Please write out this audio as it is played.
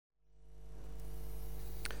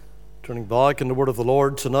Turning back in the Word of the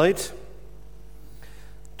Lord tonight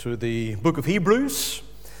to the book of Hebrews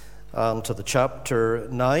and to the chapter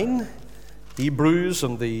 9. Hebrews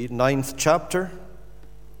and the 9th chapter.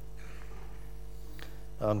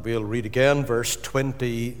 And we'll read again verse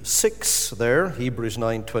 26 there, Hebrews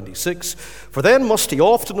 9:26. For then must he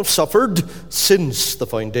often have suffered since the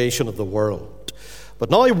foundation of the world. But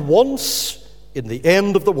now once in the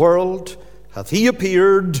end of the world hath he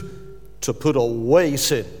appeared to put away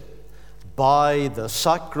sin by the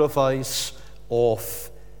sacrifice of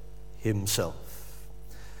himself.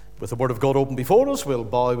 With the Word of God open before us, we'll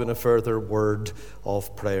bow in a further word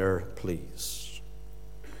of prayer, please.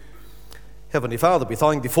 Heavenly Father, we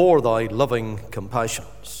thank thee for thy loving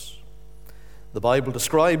compassions. The Bible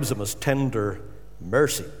describes them as tender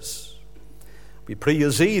mercies. We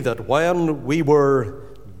praise thee that when we were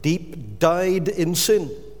deep dyed in sin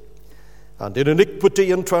and in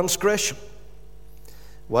iniquity and transgression,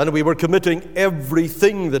 when we were committing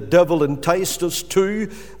everything the devil enticed us to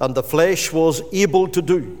and the flesh was able to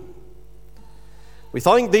do, we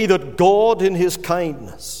thank thee that God in his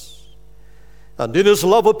kindness and in his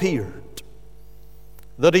love appeared,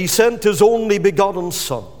 that he sent his only begotten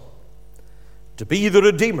Son to be the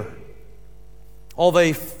Redeemer of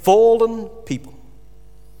a fallen people,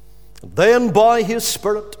 and then by his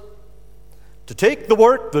Spirit to take the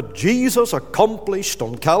work that Jesus accomplished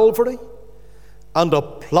on Calvary and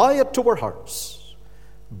apply it to our hearts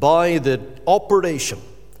by the operation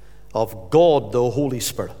of God the Holy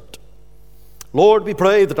Spirit. Lord, we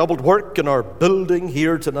pray that thou wilt work in our building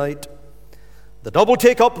here tonight, that thou wilt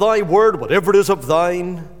take up thy word, whatever it is of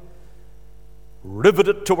thine, rivet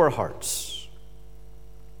it to our hearts.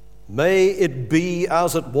 May it be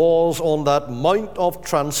as it was on that Mount of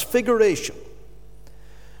Transfiguration,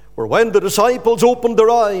 where when the disciples opened their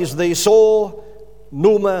eyes, they saw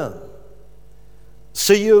no man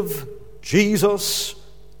save Jesus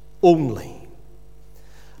only.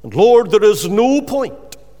 And Lord, there is no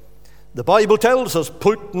point. The Bible tells us,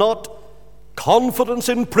 put not confidence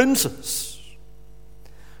in princes.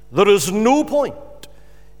 There is no point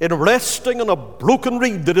in resting on a broken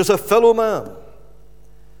reed that is a fellow man,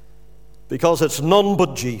 because it's none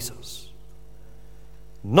but Jesus.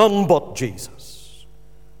 None but Jesus,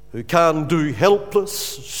 who can do helpless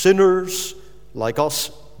sinners like us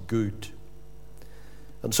good.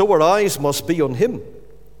 And so our eyes must be on him,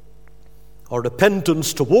 our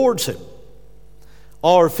repentance towards him,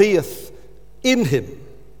 our faith in him.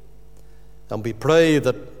 And we pray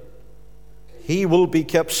that he will be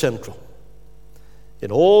kept central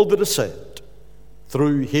in all that is said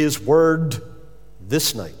through his word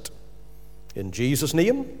this night. In Jesus'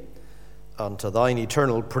 name, and to thine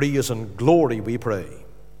eternal praise and glory we pray.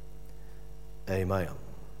 Amen.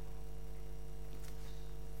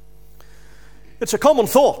 It's a common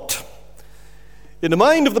thought in the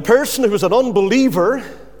mind of the person who is an unbeliever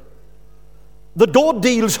that God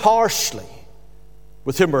deals harshly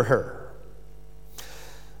with him or her.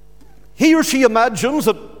 He or she imagines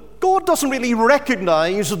that God doesn't really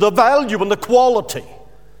recognize the value and the quality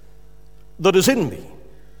that is in me,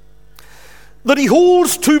 that he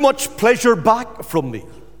holds too much pleasure back from me.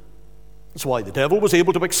 That's why the devil was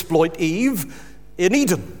able to exploit Eve in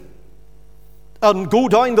Eden and go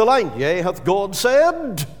down the line. Yea, hath God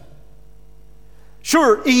said?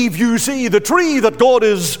 Sure, Eve, you see the tree that God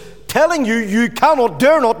is telling you you cannot,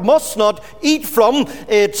 dare not, must not eat from.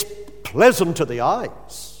 It's pleasant to the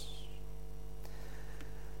eyes.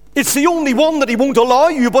 It's the only one that he won't allow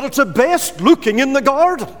you, but it's the best looking in the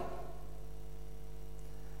garden.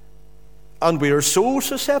 And we are so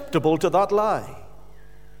susceptible to that lie,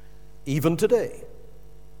 even today,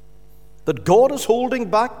 that God is holding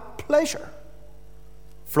back pleasure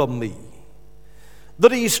from me,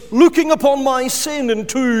 that he's looking upon my sin in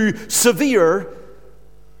too severe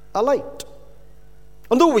a light.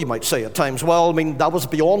 And though we might say at times, well, that was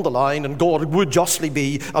beyond the line and God would justly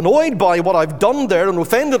be annoyed by what I've done there and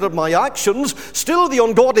offended at my actions, still the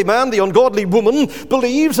ungodly man, the ungodly woman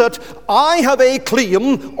believes that I have a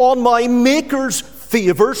claim on my Maker's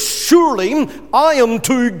favor. Surely I am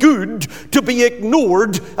too good to be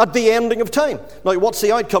ignored at the ending of time. Now, what's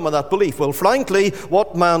the outcome of that belief? Well, frankly,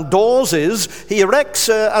 what man does is he erects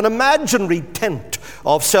an imaginary tent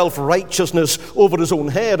of self-righteousness over his own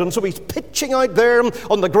head, and so he's pitching out there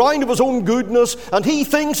on the ground of his own goodness, and he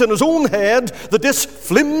thinks in his own head that this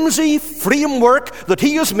flimsy framework that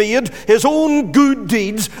he has made, his own good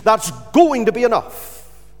deeds, that's going to be enough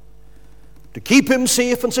to keep him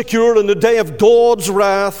safe and secure in the day of God's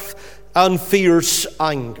wrath and fierce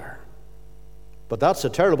anger. But that's a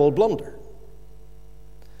terrible blunder.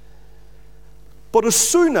 But as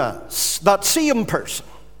soon as that same person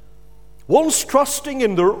once trusting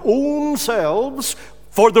in their own selves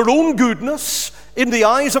for their own goodness in the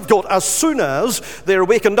eyes of God, as soon as they are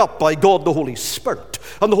wakened up by God the Holy Spirit,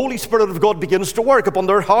 and the Holy Spirit of God begins to work upon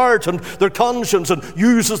their heart and their conscience and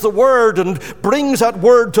uses the Word and brings that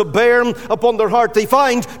Word to bear upon their heart, they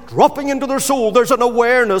find dropping into their soul there's an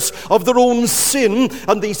awareness of their own sin,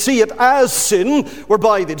 and they see it as sin,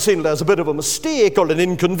 whereby they'd seen it as a bit of a mistake or an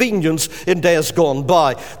inconvenience in days gone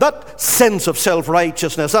by. That sense of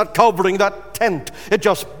self-righteousness, that covering, that tent, it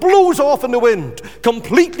just blows off in the wind,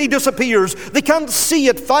 completely disappears. They can't see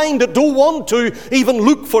it, find it, don't want to even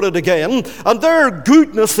look for it again. And their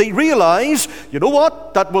goodness, they realize, you know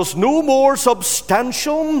what? That was no more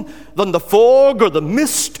substantial than the fog or the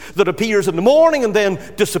mist that appears in the morning and then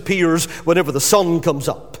disappears whenever the sun comes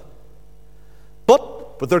up.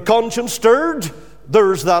 But with their conscience stirred,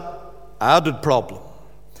 there's that added problem.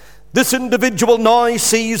 This individual now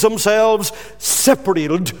sees themselves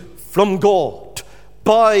separated from God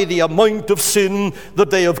by the amount of sin that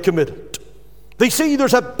they have committed. They see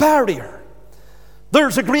there's a barrier.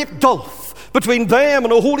 There's a great gulf between them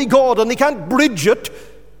and a holy God, and they can't bridge it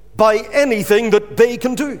by anything that they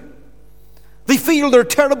can do. They feel their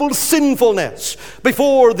terrible sinfulness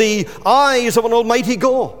before the eyes of an almighty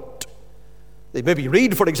God. They maybe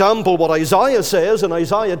read, for example, what Isaiah says in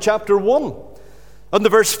Isaiah chapter 1 and the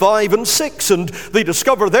verse 5 and 6, and they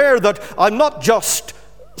discover there that I'm not just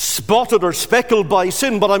spotted or speckled by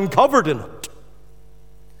sin, but I'm covered in it.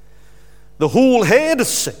 The whole head is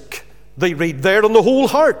sick, they read there, and the whole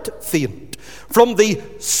heart faint. From the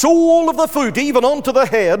sole of the foot even unto the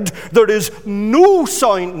head, there is no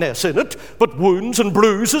soundness in it, but wounds and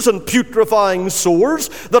bruises and putrefying sores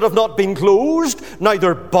that have not been closed,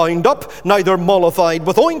 neither bound up, neither mollified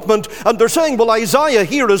with ointment. And they're saying, well, Isaiah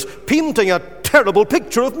here is painting a terrible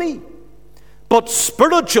picture of me. But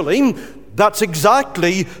spiritually, that's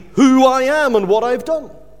exactly who I am and what I've done.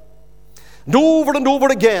 And over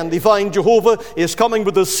again, they find Jehovah is coming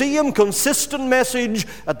with the same consistent message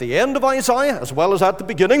at the end of Isaiah as well as at the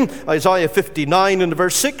beginning. Isaiah 59 and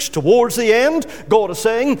verse 6, towards the end, God is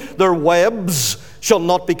saying, their webs shall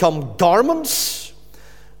not become garments,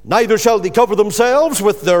 neither shall they cover themselves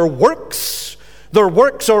with their works. Their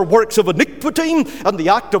works are works of iniquity, and the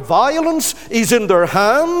act of violence is in their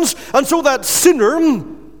hands. And so that sinner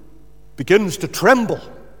begins to tremble.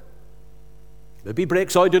 Maybe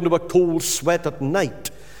breaks out into a cold sweat at night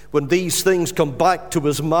when these things come back to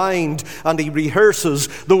his mind and he rehearses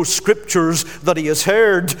those scriptures that he has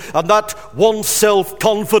heard, and that one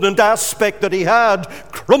self-confident aspect that he had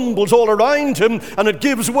crumbles all around him, and it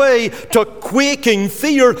gives way to quaking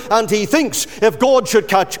fear, and he thinks, if God should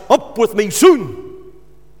catch up with me soon,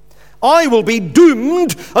 I will be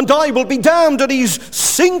doomed and I will be damned. And he's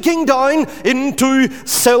sinking down into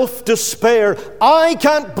self-despair. I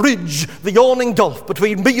can't bridge the yawning gulf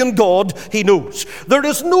between me and God, he knows. There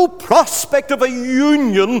is no prospect of a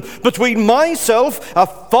union between myself, a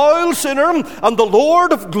foul sinner, and the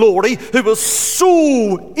Lord of glory, who is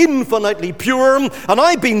so infinitely pure, and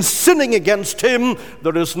I've been sinning against him.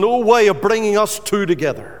 There is no way of bringing us two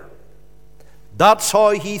together. That's how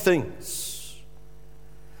he thinks.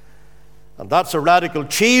 And that's a radical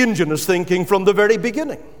change in his thinking from the very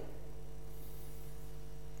beginning.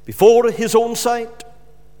 Before his own sight,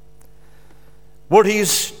 where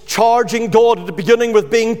he's charging God at the beginning with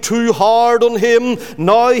being too hard on him,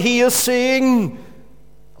 now he is saying,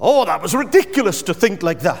 oh, that was ridiculous to think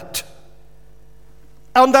like that.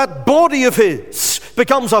 And that body of his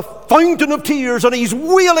becomes a fountain of tears, and he's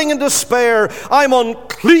wailing in despair. I'm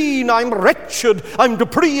unclean, I'm wretched, I'm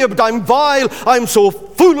depraved, I'm vile, I'm so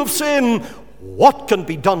full of sin. What can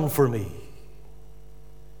be done for me?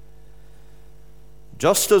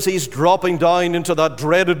 Just as he's dropping down into that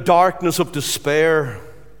dreaded darkness of despair,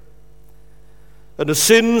 and the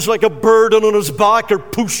sins like a burden on his back are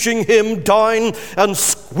pushing him down and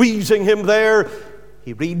squeezing him there,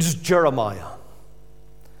 he reads Jeremiah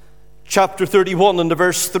chapter 31 and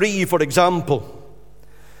verse 3, for example.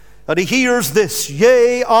 And he hears this,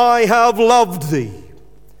 yea, I have loved thee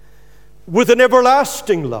with an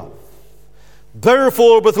everlasting love.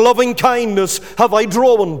 Therefore with loving kindness have I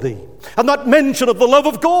drawn thee. And that mention of the love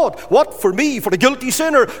of God. What, for me, for a guilty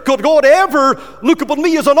sinner, could God ever look upon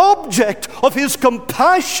me as an object of his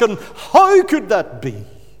compassion? How could that be?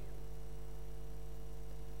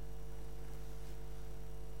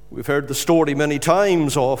 We've heard the story many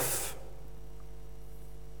times of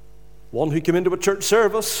one who came into a church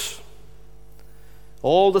service,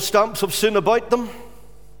 all the stamps of sin about them,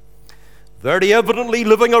 very evidently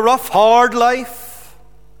living a rough, hard life.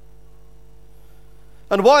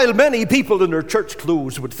 And while many people in their church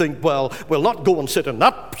clothes would think, well, we'll not go and sit in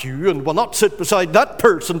that pew and we'll not sit beside that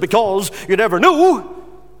person because you never know,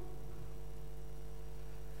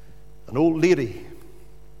 an old lady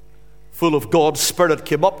full of God's Spirit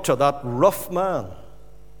came up to that rough man,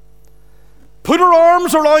 put her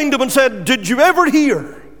arms around him and said, "Did you ever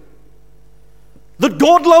hear that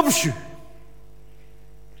God loves you?"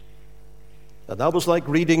 And that was like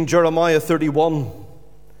reading Jeremiah 31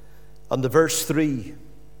 and the verse 3,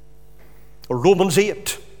 or Romans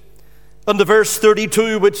 8 and the verse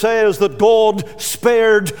 32, which says that God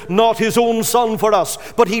spared not his own Son for us,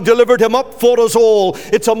 but he delivered him up for us all.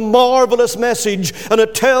 It's a marvelous message, and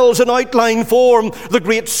it tells in outline form the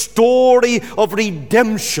great story of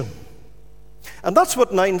redemption. And that's what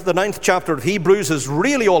the ninth chapter of Hebrews is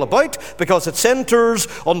really all about, because it centers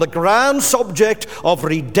on the grand subject of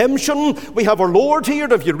redemption. We have our Lord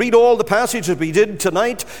here. If you read all the passages we did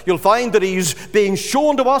tonight, you'll find that he's being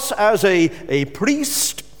shown to us as a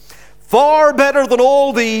priest, far better than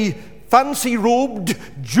all the fancy-robed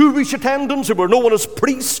Jewish attendants who were known as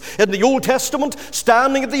priests in the Old Testament,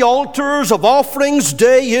 standing at the altars of offerings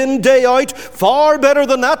day in, day out. Far better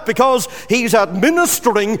than that, because he's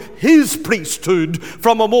administering his priesthood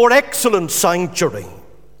from a more excellent sanctuary.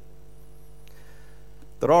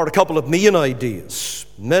 There are a couple of main ideas,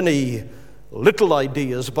 many little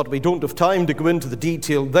ideas, but we don't have time to go into the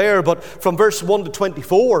detail there. But from verse 1 to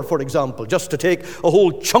 24, for example, just to take a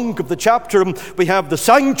whole chunk of the chapter, we have the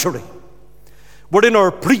sanctuary, wherein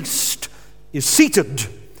our priest is seated.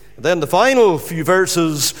 And then the final few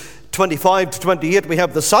verses, 25 to 28, we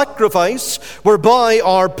have the sacrifice, whereby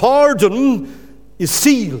our pardon is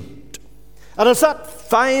sealed. And it's that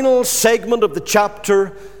final segment of the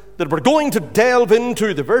chapter that we're going to delve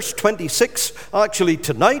into, the verse 26, actually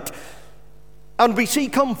tonight. And we see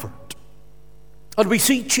comfort, and we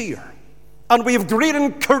see cheer, and we have great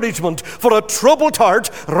encouragement for a troubled heart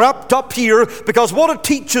wrapped up here, because what it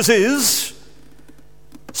teaches is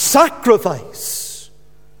sacrifice.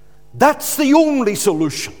 That's the only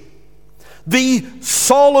solution, the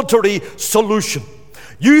solitary solution.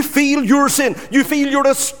 You feel your sin, you feel your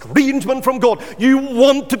estrangement from God, you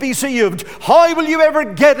want to be saved. How will you ever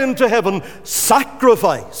get into heaven?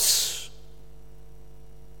 Sacrifice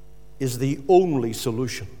is the only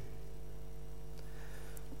solution.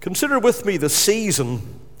 Consider with me the season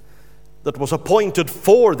that was appointed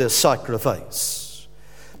for this sacrifice.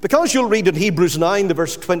 Because you'll read in Hebrews 9, the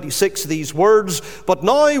verse 26, these words, "But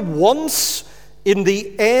now once in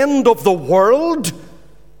the end of the world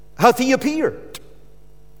hath he appeared."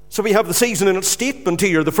 So we have the season in its statement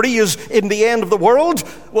here. The phrase "in the end of the world,"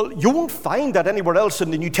 well, you won't find that anywhere else in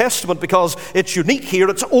the New Testament, because it's unique here.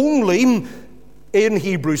 It's only in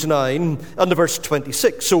Hebrews 9 and the verse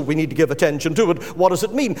 26. So we need to give attention to it. What does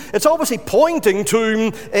it mean? It's obviously pointing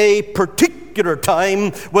to a particular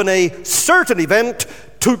time when a certain event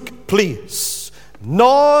took place.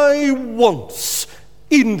 Now once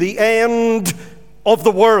in the end of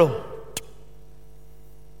the world.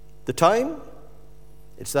 The time?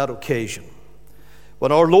 It's that occasion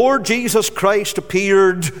when our Lord Jesus Christ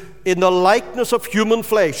appeared in the likeness of human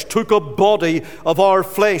flesh, took a body of our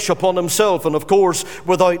flesh upon himself, and of course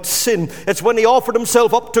without sin. It's when he offered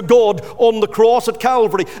himself up to God on the cross at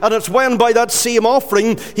Calvary, and it's when by that same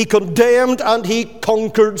offering he condemned and he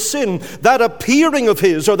conquered sin. That appearing of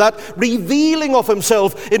his, or that revealing of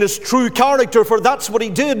himself in his true character, for that's what he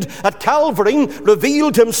did at Calvary,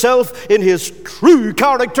 revealed himself in his true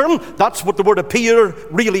character. That's what the word appear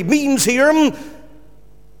really means here.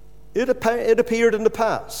 It appeared in the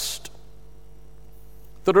past.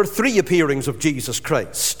 There are three appearings of Jesus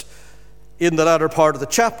Christ in the latter part of the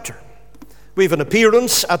chapter. We have an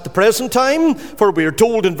appearance at the present time, for we are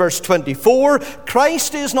told in verse 24,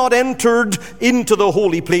 Christ is not entered into the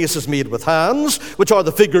holy places made with hands, which are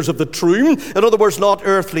the figures of the true, in other words, not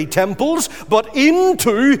earthly temples, but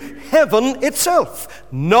into heaven itself,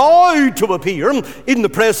 now to appear in the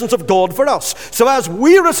presence of God for us. So as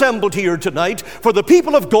we're assembled here tonight, for the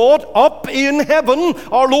people of God up in heaven,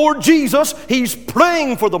 our Lord Jesus, he's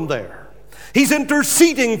praying for them there. He's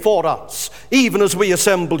interceding for us, even as we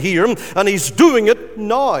assemble here, and he's doing it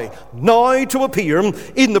now to appear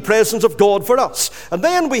in the presence of God for us. And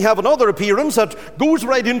then we have another appearance that goes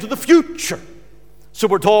right into the future. So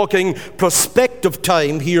we're talking prospective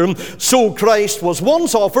time here. So Christ was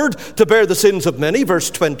once offered to bear the sins of many, verse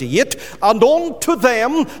 28, and unto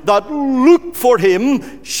them that look for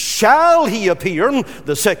him shall he appear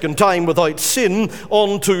the second time without sin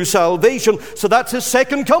unto salvation. So that's his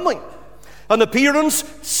second coming. An appearance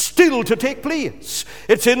still to take place.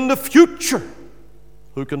 It's in the future.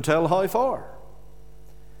 Who can tell how far?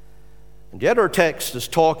 And yet our text is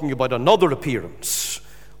talking about another appearance,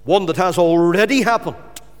 one that has already happened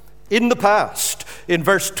in the past. In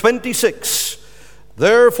verse 26,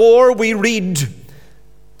 therefore we read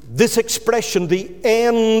this expression, the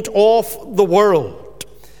end of the world.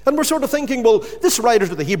 And we're sort of thinking, well, this writer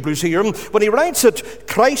to the Hebrews here, when he writes that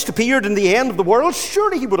Christ appeared in the end of the world,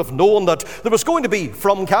 surely he would have known that there was going to be,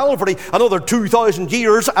 from Calvary, another 2,000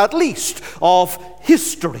 years at least of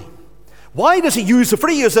history. Why does he use the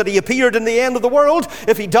phrase that he appeared in the end of the world?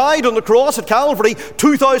 If he died on the cross at Calvary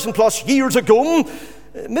 2,000 plus years ago,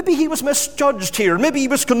 maybe he was misjudged here. Maybe he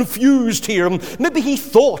was confused here. Maybe he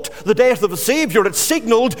thought the death of a Savior had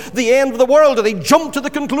signaled the end of the world, and he jumped to the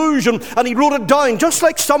conclusion and he wrote it down, just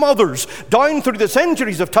like some others down through the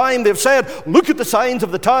centuries of time. They've said, look at the signs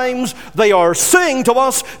of the times. They are saying to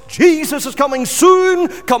us, Jesus is coming soon,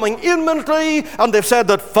 coming imminently. And they've said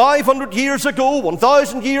that 500 years ago,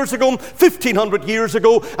 1,000 years ago, 1,500 years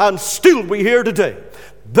ago, and still we hear today.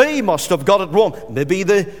 They must have got it wrong. Maybe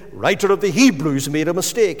the writer of the Hebrews made a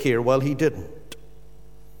mistake here. Well, he didn't.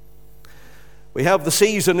 We have the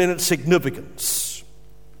season in its significance.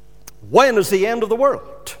 When is the end of the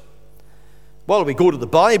world? Well, we go to the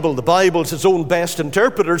Bible. The Bible is its own best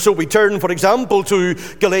interpreter. So we turn, for example, to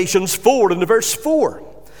Galatians 4 and verse 4.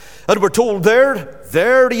 And we're told there,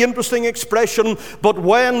 very interesting expression, but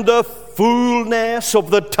when the fullness of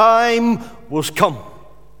the time was come.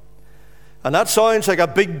 And that sounds like a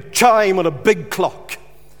big chime on a big clock,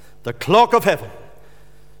 the clock of heaven.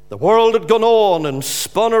 The world had gone on and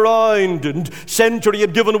spun around, and century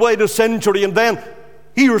had given way to century, and then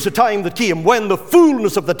here's a time that came when the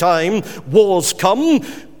fullness of the time was come.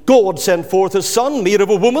 God sent forth his Son, made of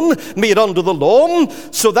a woman, made under the law.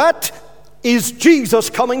 So that is Jesus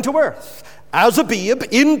coming to earth. As a babe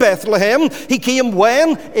in Bethlehem, he came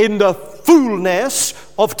when? In the fullness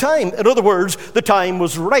of time. In other words, the time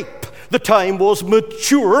was ripe. The time was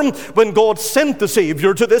mature when God sent the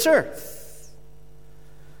Savior to this earth.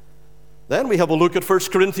 Then we have a look at 1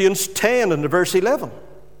 Corinthians 10 and verse 11.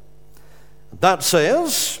 That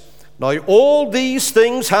says, now all these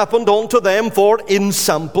things happened unto them for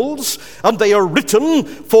ensamples, and they are written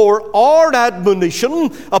for our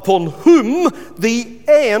admonition, upon whom the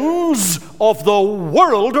ends of the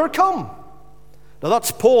world are come. Now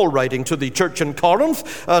that's Paul writing to the church in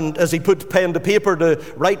Corinth, and as he put pen to paper to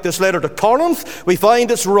write this letter to Corinth, we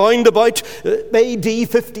find it's round about AD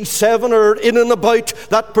 57 or in and about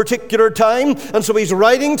that particular time. And so he's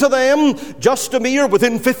writing to them just a mere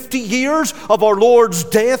within 50 years of our Lord's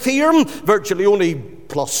death here, virtually only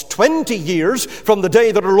plus 20 years from the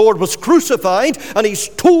day that our Lord was crucified, and he's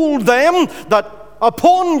told them that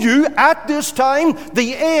upon you at this time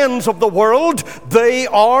the ends of the world, they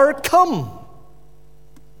are come.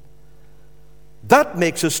 That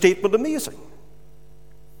makes his statement amazing.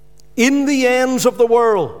 In the ends of the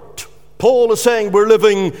world, Paul is saying we're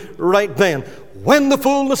living right then. When the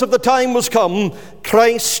fullness of the time was come,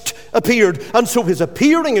 Christ appeared. And so his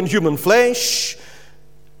appearing in human flesh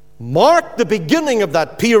marked the beginning of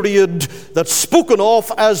that period that's spoken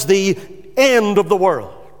of as the end of the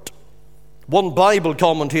world. One Bible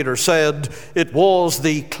commentator said it was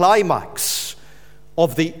the climax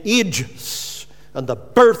of the ages. And the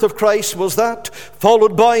birth of Christ was that,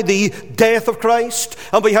 followed by the death of Christ.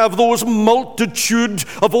 And we have those multitude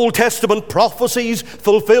of Old Testament prophecies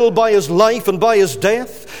fulfilled by his life and by his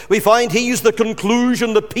death. We find he's the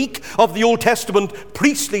conclusion, the peak of the Old Testament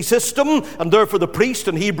priestly system, and therefore the priest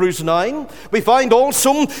in Hebrews 9. We find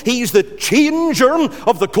also he's the changer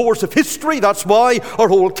of the course of history. That's why our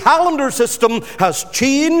whole calendar system has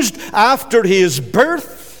changed after his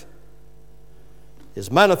birth.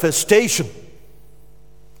 His manifestation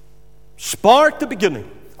sparked the beginning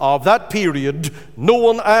of that period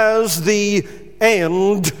known as the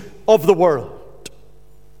end of the world.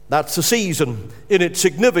 That's the season in its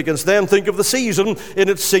significance. Then think of the season in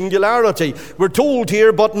its singularity. We're told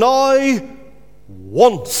here, but now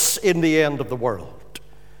once in the end of the world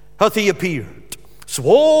hath he appeared. So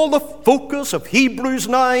all the focus of Hebrews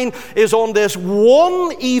 9 is on this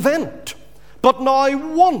one event. But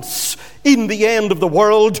now once in the end of the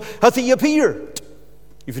world hath he appeared.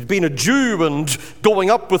 If you'd been a Jew and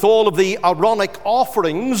going up with all of the Aaronic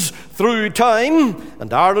offerings through time,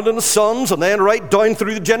 and Aaron and his sons, and then right down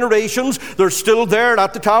through the generations, they're still there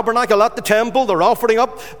at the tabernacle, at the temple. They're offering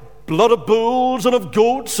up blood of bulls and of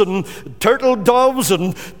goats and turtle doves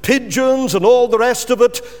and pigeons and all the rest of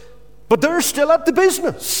it. But they're still at the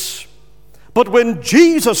business. But when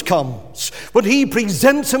Jesus comes, when he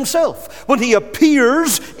presents himself, when he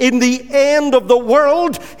appears in the end of the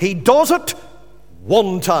world, he does it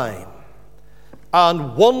one time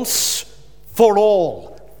and once for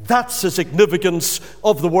all. That's the significance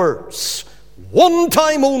of the words. One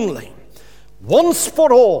time only, once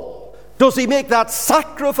for all, does he make that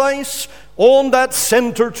sacrifice on that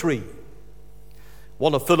center tree.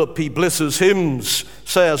 One of Philip P. Bliss's hymns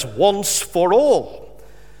says, once for all,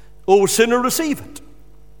 O sinner, receive it.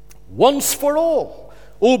 Once for all,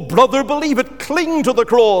 O brother, believe it. Cling to the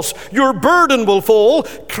cross. Your burden will fall.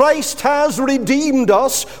 Christ has redeemed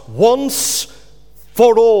us once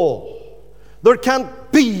for all. There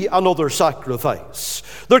can't be another sacrifice.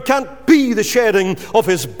 There can't be the shedding of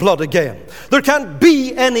his blood again. There can't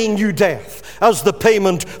be any new death as the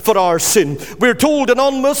payment for our sin. We're told in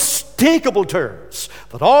unmistakable terms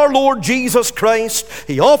that our Lord Jesus Christ,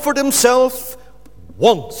 he offered himself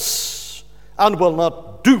once and will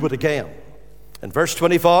not do it again. In verse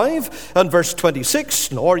 25 and verse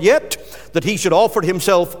 26, nor yet that he should offer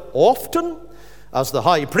himself often, as the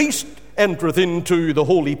high priest entereth into the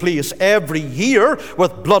holy place every year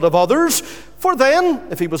with blood of others. For then,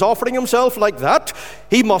 if he was offering himself like that,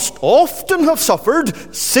 he must often have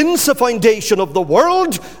suffered since the foundation of the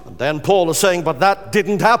world. And then Paul is saying, but that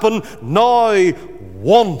didn't happen. Now,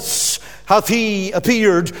 once hath he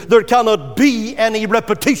appeared. There cannot be any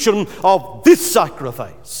repetition of this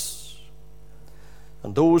sacrifice.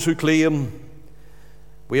 And those who claim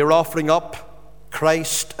we are offering up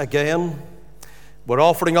Christ again, we're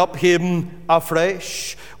offering up him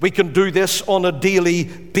afresh, we can do this on a daily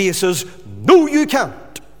basis. No, you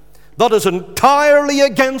can't. That is entirely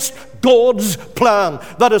against God's plan.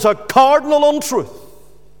 That is a cardinal untruth.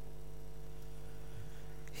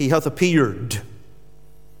 He hath appeared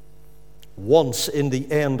once in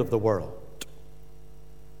the end of the world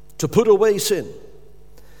to put away sin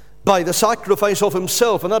by the sacrifice of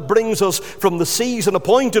himself. And that brings us from the season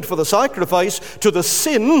appointed for the sacrifice to the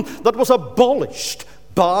sin that was abolished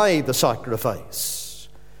by the sacrifice.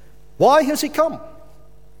 Why has he come?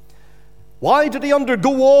 Why did he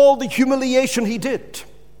undergo all the humiliation he did?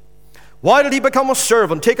 Why did he become a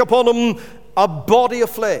servant, take upon him a body of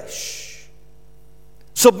flesh,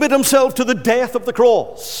 submit himself to the death of the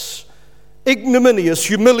cross, ignominious,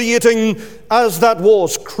 humiliating as that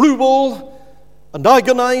was, cruel and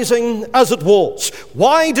agonizing as it was?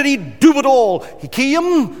 Why did he do it all? He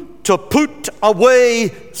came to put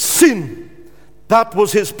away sin. That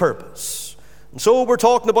was his purpose. And so we're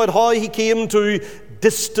talking about how he came to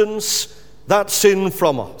distance that sin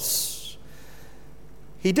from us.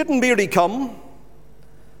 He didn't merely come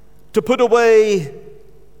to put away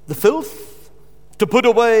the filth, to put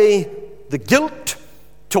away the guilt,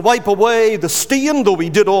 to wipe away the stain, though he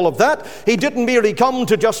did all of that. He didn't merely come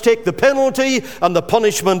to just take the penalty and the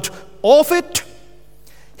punishment off it.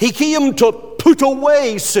 He came to put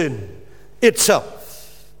away sin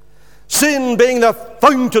itself. Sin being the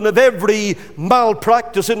fountain of every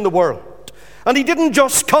malpractice in the world. And he didn't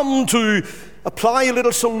just come to apply a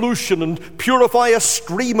little solution and purify a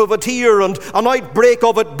stream of it here and an outbreak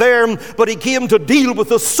of it there, but he came to deal with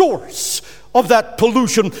the source of that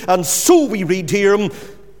pollution. And so we read here,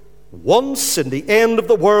 once in the end of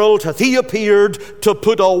the world hath he appeared to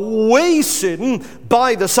put away sin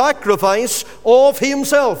by the sacrifice of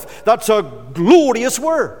himself. That's a glorious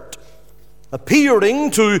word.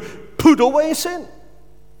 Appearing to put away sin.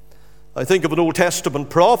 I think of an Old Testament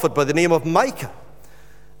prophet by the name of Micah.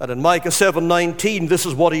 And in Micah 7:19, this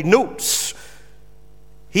is what he notes.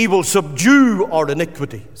 He will subdue our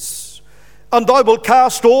iniquities, and I will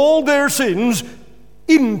cast all their sins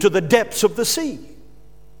into the depths of the sea.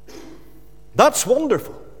 That's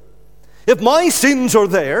wonderful. If my sins are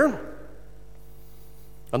there,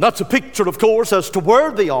 and that's a picture, of course, as to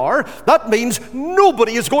where they are, that means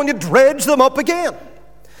nobody is going to dredge them up again.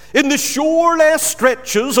 In the shoreless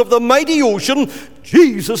stretches of the mighty ocean,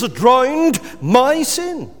 Jesus has drowned my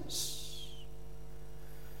sins.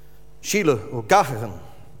 Sheila O'Gahaghan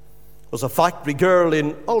was a factory girl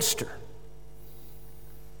in Ulster.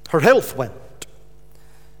 Her health went.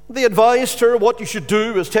 They advised her what you should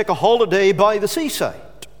do is take a holiday by the seaside.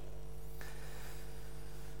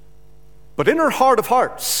 But in her heart of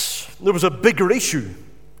hearts, there was a bigger issue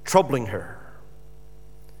troubling her.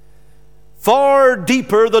 Far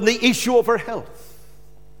deeper than the issue of her health,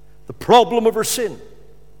 the problem of her sin.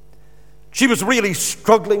 She was really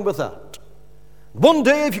struggling with that. One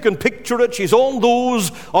day, if you can picture it, she's on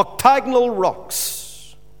those octagonal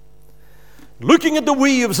rocks, looking at the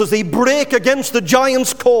waves as they break against the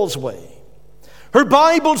Giant's Causeway. Her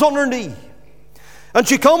Bible's on her knee, And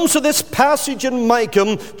she comes to this passage in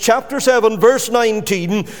Micah chapter 7, verse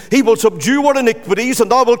 19. He will subdue our iniquities,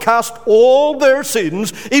 and I will cast all their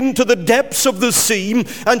sins into the depths of the sea.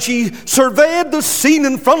 And she surveyed the scene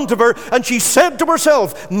in front of her, and she said to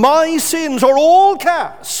herself, my sins are all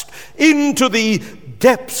cast into the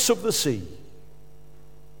depths of the sea.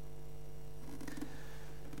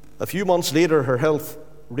 A few months later, her health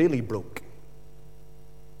really broke,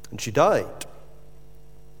 and she died.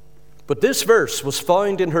 But this verse was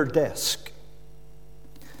found in her desk.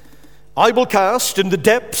 I will cast in the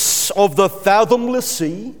depths of the fathomless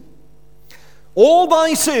sea all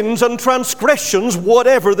thy sins and transgressions,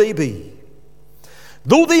 whatever they be.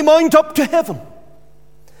 Though they mount up to heaven,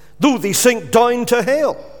 though they sink down to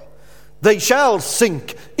hell, they shall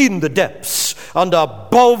sink in the depths, and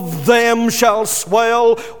above them shall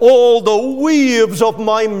swell all the waves of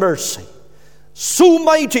my mercy. So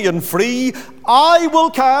mighty and free, I will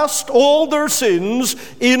cast all their sins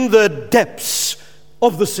in the depths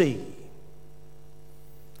of the sea.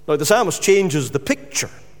 Now the psalmist changes the picture.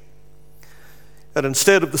 And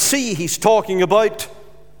instead of the sea, he's talking about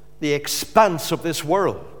the expanse of this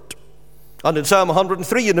world. And in Psalm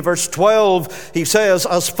 103, in verse 12, he says,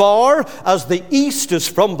 as far as the east is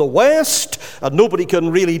from the west, and nobody can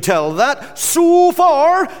really tell that, so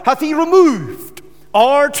far hath he removed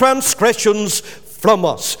our transgressions from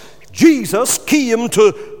us. Jesus came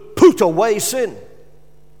to put away sin.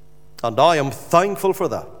 And I am thankful for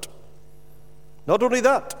that. Not only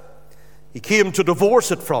that, he came to divorce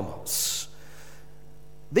it from us.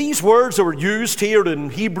 These words that were used here in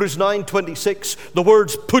Hebrews 9:26, the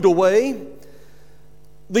words put away,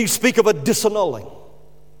 they speak of a disannulling,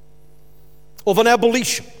 of an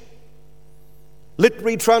abolition.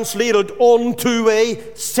 Literally translated, onto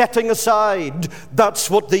a setting aside. That's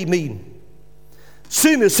what they mean.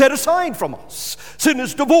 Sin is set aside from us. Sin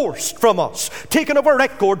is divorced from us, taken off our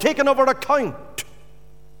record, taken off our account.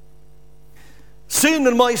 Sin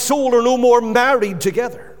and my soul are no more married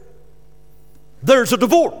together. There's a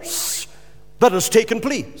divorce that has taken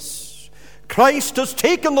place. Christ has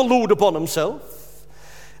taken the load upon himself,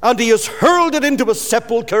 and he has hurled it into a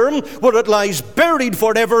sepulchre where it lies buried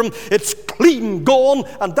forever. It's clean gone.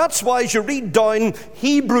 And that's why as you read down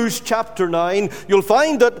Hebrews chapter 9, you'll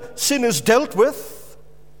find that sin is dealt with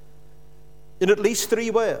in at least three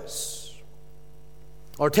ways.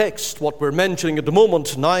 Our text, what we're mentioning at the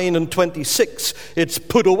moment, 9 and 26, it's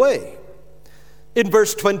put away. In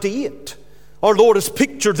verse 28, our Lord is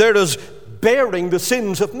pictured there as bearing the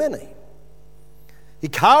sins of many. He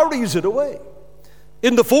carries it away.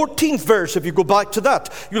 In the 14th verse, if you go back to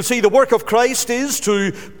that, you'll see the work of Christ is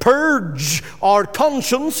to purge our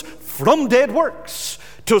conscience from dead works,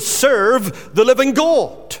 to serve the living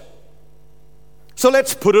God. So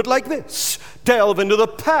let's put it like this. Delve into the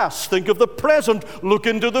past, think of the present, look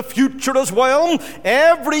into the future as well.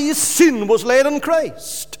 Every sin was laid in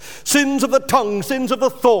Christ. Sins of the tongue, sins of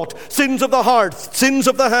the thought, sins of the heart, sins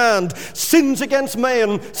of the hand, sins against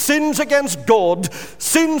man, sins against God,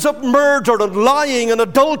 sins of murder and lying and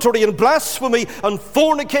adultery and blasphemy and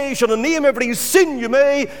fornication, and name every sin you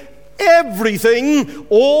may. Everything,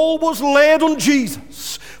 all was laid on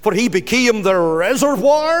Jesus. For he became the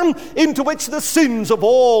reservoir into which the sins of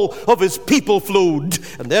all of his people flowed.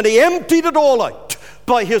 And then he emptied it all out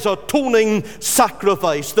by his atoning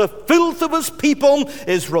sacrifice. The filth of his people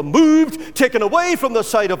is removed, taken away from the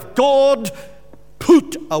sight of God,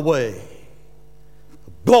 put away,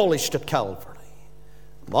 abolished at Calvary.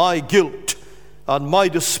 My guilt and my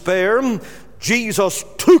despair, Jesus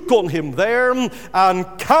took on him there,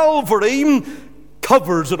 and Calvary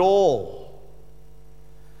covers it all.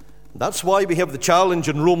 That's why we have the challenge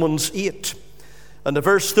in Romans 8 and the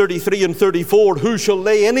verse 33 and 34, who shall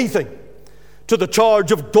lay anything to the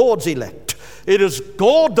charge of God's elect? It is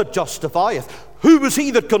God that justifieth. Who is he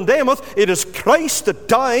that condemneth? It is Christ that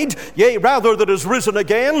died, yea, rather that is risen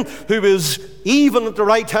again, who is even at the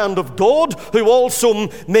right hand of God, who also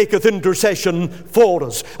maketh intercession for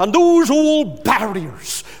us. And those old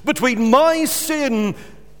barriers between my sin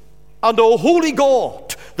and a holy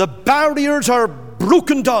God, the barriers are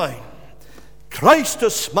broken down. Christ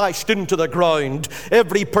has smashed into the ground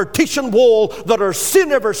every partition wall that our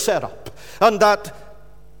sin ever set up, and that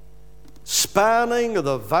spanning of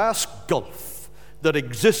the vast gulf that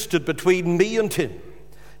existed between me and him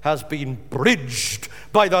has been bridged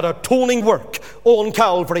by that atoning work on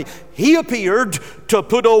Calvary. He appeared to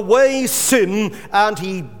put away sin, and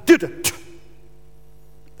he did it.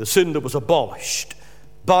 The sin that was abolished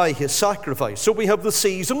by his sacrifice. So we have the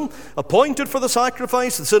season appointed for the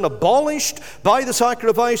sacrifice, the sin abolished by the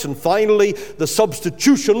sacrifice, and finally the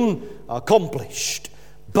substitution accomplished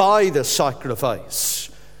by the sacrifice.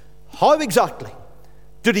 How exactly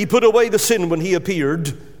did he put away the sin when he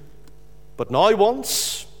appeared? But now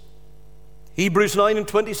once, Hebrews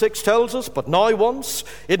 9:26 tells us, but now once,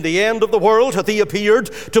 in the end of the world, hath he appeared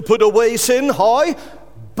to put away sin. How?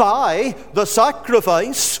 By the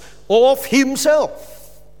sacrifice of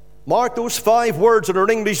himself. Mark those 5 words in our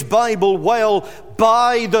English Bible well.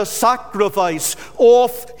 By the sacrifice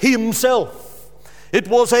of himself. It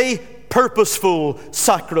was a purposeful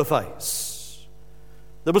sacrifice.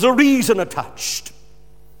 There was a reason attached.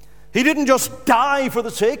 He didn't just die for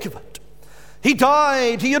the sake of it. He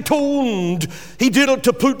died, he atoned, he did it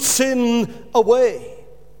to put sin away.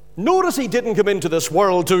 Notice he didn't come into this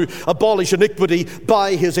world to abolish iniquity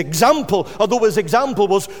by his example, although his example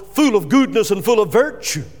was full of goodness and full of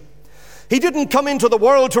virtue. He didn't come into the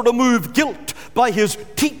world to remove guilt by his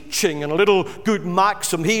teaching and a little good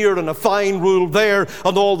maxim here and a fine rule there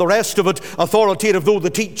and all the rest of it, authoritative though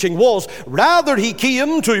the teaching was. Rather, he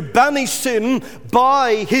came to banish sin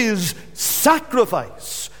by his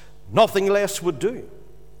sacrifice. Nothing less would do.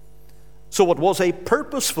 So it was a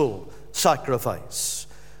purposeful sacrifice.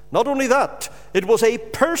 Not only that, it was a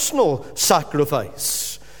personal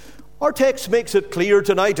sacrifice. Our text makes it clear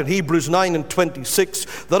tonight in Hebrews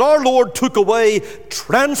 9:26 that our Lord took away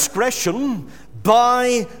transgression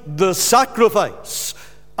by the sacrifice.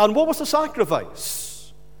 And what was the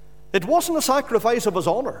sacrifice? It wasn't a sacrifice of his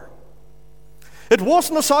honor. It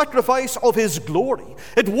wasn't a sacrifice of his glory.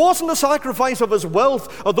 It wasn't a sacrifice of his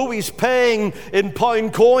wealth, although he's paying in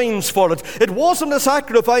pound coins for it. It wasn't a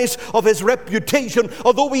sacrifice of his reputation,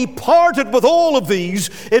 although he parted with all of these.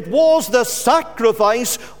 It was the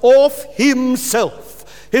sacrifice of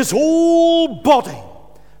himself. His whole body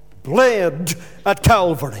bled at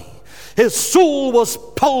Calvary. His soul was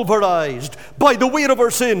pulverized by the weight of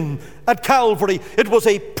our sin at Calvary. It was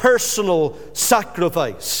a personal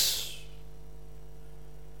sacrifice.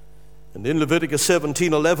 And in Leviticus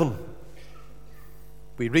 17:11,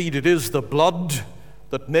 we read, it is the blood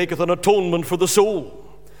that maketh an atonement for the soul.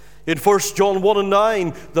 In 1 John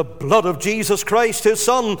 1:9, the blood of Jesus Christ, his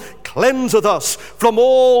Son, cleanseth us from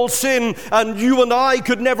all sin, and you and I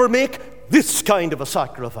could never make this kind of a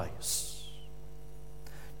sacrifice.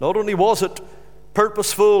 Not only was it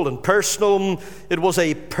purposeful and personal, it was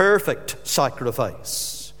a perfect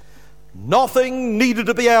sacrifice. Nothing needed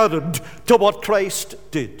to be added to what Christ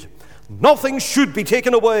did. Nothing should be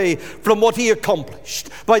taken away from what he accomplished.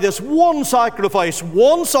 By this one sacrifice,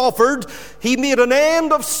 once offered, he made an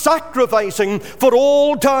end of sacrificing for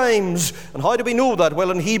all times. And how do we know that?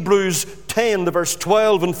 Well, in Hebrews 10, the verse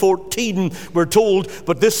 12 and 14, we're told,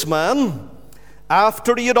 but this man,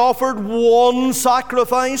 after he had offered one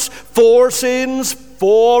sacrifice for sins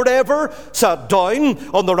forever, sat down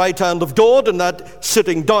on the right hand of God, and that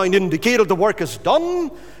sitting down indicated the work is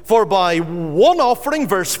done. For by one offering,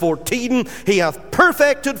 verse 14, he hath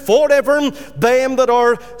perfected forever them that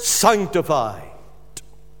are sanctified.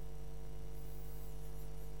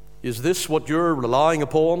 Is this what you're relying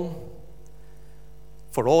upon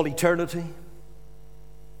for all eternity?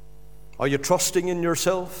 Are you trusting in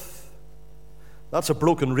yourself? That's a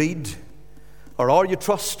broken reed. Or are you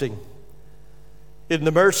trusting in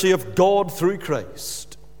the mercy of God through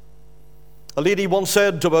Christ? A lady once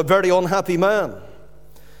said to a very unhappy man,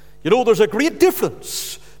 you know, there's a great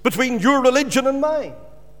difference between your religion and mine.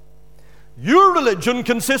 Your religion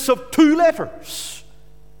consists of 2 letters.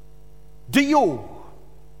 D-O,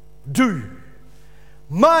 do.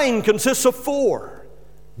 Mine consists of 4.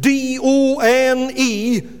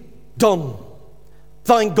 D-O-N-E, done.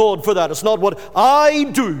 Thank God for that. It's not what I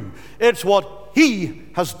do, it's what he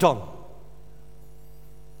has done.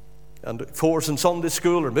 And of course, in Sunday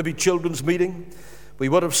school or maybe children's meeting, we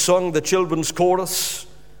would have sung the children's chorus.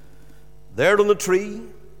 There on the tree,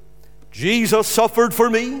 Jesus suffered for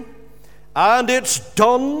me, and it's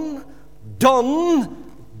done,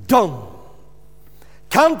 done, done.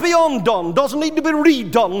 Can't be undone, doesn't need to be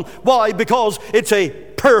redone. Why? Because it's a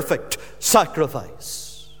perfect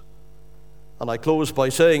sacrifice. And I close by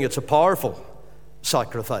saying it's a powerful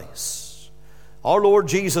sacrifice. Our Lord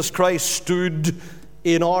Jesus Christ stood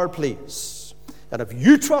in our place. And if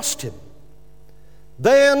you trust him,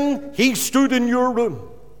 then he stood in your room.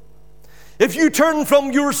 If you turn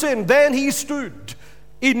from your sin, then he stood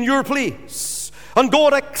in your place. And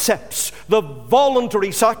God accepts the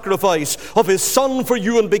voluntary sacrifice of his Son for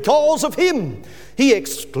you, and because of him, he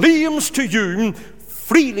exclaims to you,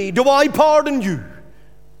 freely do I pardon you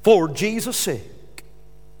for Jesus' sake.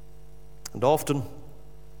 And often,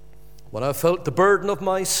 when I felt the burden of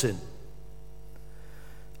my sin,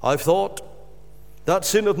 I've thought, that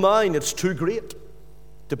sin of mine, it's too great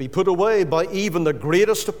to be put away by even the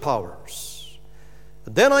greatest of powers.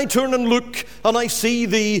 And then I turn and look, and I see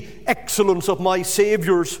the excellence of my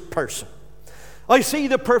Saviour's person. I see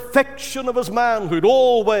the perfection of his manhood,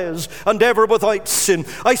 always and ever without sin.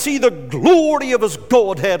 I see the glory of his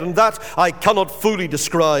Godhead, and that I cannot fully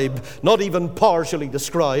describe, not even partially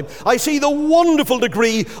describe. I see the wonderful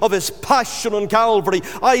degree of his passion on Calvary.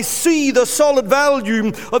 I see the solid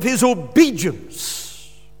value of his obedience.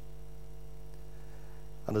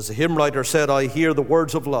 And as the hymn writer said, I hear the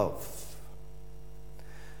words of love.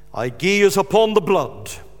 I gaze upon the blood.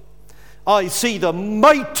 I see the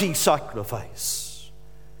mighty sacrifice.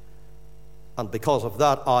 And because of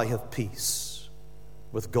that, I have peace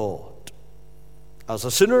with God. As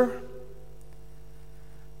a sinner,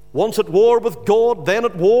 once at war with God, then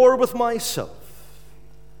at war with myself,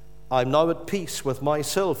 I'm now at peace with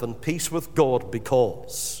myself and peace with God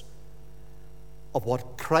because of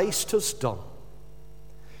what Christ has done,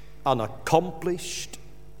 an accomplished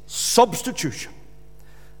substitution,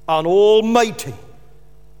 an almighty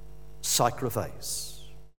sacrifice.